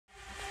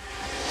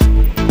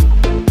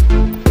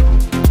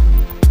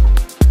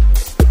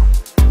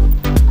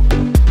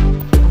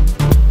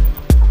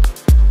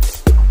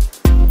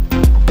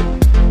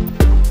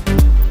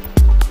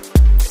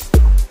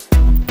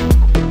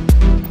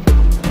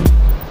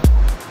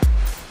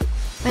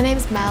My name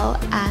is Mel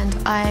and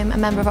I'm a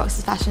member of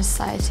Oxford Fashion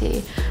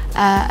Society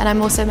and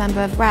I'm also a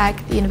member of RAG,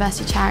 the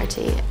university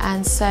charity,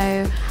 and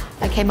so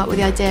I came up with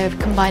the idea of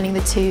combining the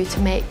two to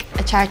make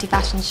a charity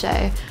fashion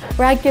show.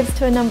 RAG gives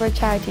to a number of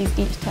charities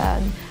each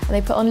term and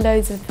they put on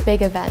loads of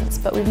big events,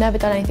 but we've never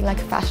done anything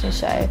like a fashion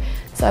show,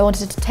 so I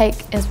wanted to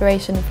take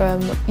inspiration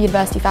from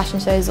university fashion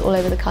shows all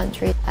over the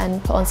country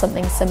and put on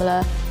something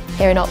similar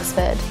here in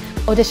Oxford.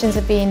 Auditions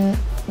have been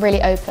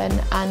really open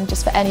and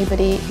just for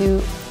anybody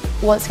who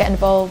wants to get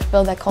involved,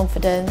 build their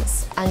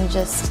confidence and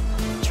just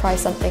try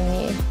something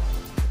new.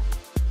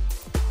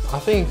 I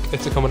think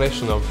it's a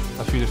combination of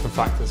a few different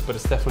factors, but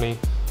it's definitely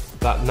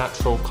that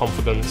natural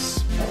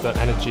confidence, that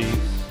energy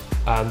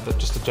and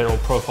just a general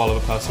profile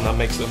of a person that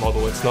makes it a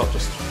model. It's not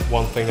just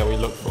one thing that we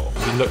look for.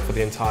 We look for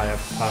the entire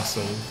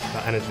person,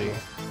 that energy.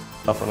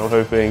 And I'm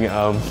hoping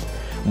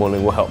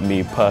modelling will help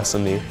me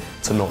personally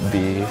to not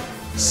be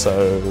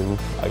so,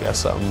 I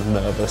guess,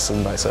 nervous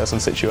in like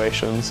certain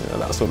situations,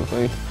 that sort of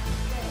thing.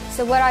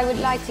 So what I would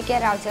like to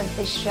get out of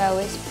this show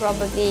is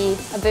probably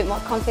a bit more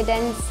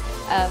confidence,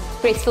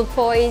 graceful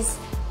poise.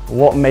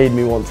 What made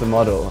me want to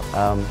model?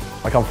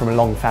 I come from a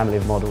long family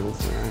of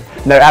models.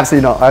 No,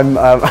 absolutely not.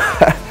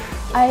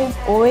 I've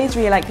always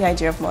really liked the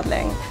idea of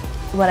modelling.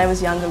 When I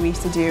was younger we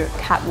used to do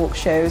catwalk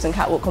shows and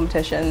catwalk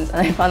competitions and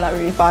I found that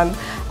really fun.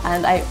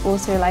 And I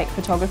also like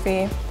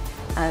photography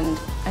and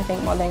I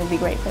think modelling would be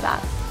great for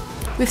that.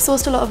 We've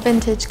sourced a lot of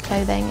vintage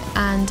clothing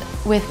and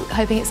we're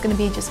hoping it's going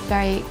to be just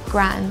very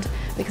grand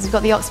because we've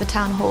got the Oxford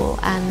Town Hall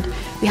and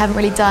we haven't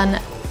really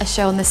done a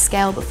show on this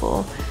scale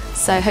before,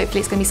 so hopefully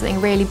it's going to be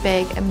something really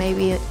big and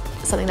maybe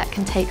something that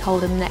can take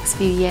hold in the next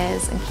few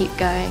years and keep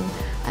going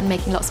and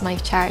making lots of money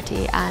for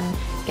charity and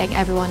getting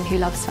everyone who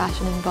loves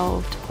fashion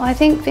involved. Well, I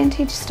think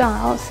vintage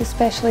styles,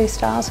 especially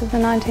styles of the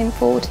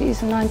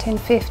 1940s and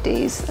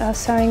 1950s, are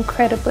so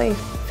incredibly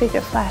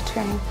figure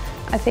flattering.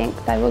 I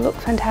think they will look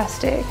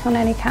fantastic on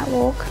any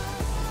catwalk.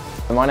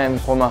 My name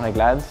is Romain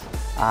Reglade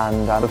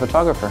and I'm a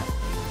photographer.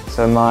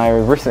 So my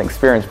recent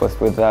experience was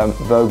with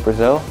Vogue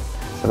Brazil.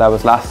 So that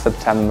was last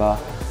September.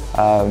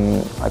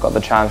 I got the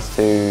chance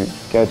to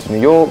go to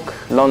New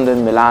York,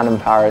 London, Milan and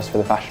Paris for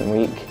the Fashion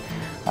Week.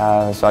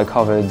 So I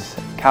covered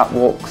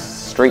catwalks,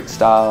 street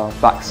style,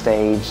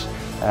 backstage,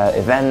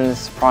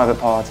 events, private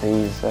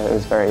parties. It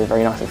was a very,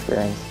 very nice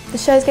experience. The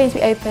show is going to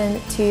be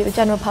open to the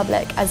general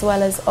public as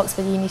well as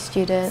Oxford Uni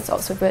students,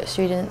 Oxford Brit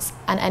students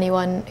and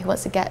anyone who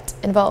wants to get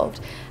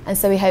involved. And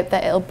so we hope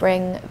that it'll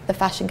bring the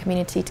fashion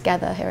community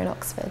together here in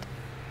Oxford.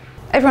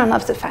 Everyone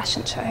loves a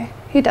fashion show.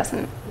 Who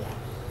doesn't?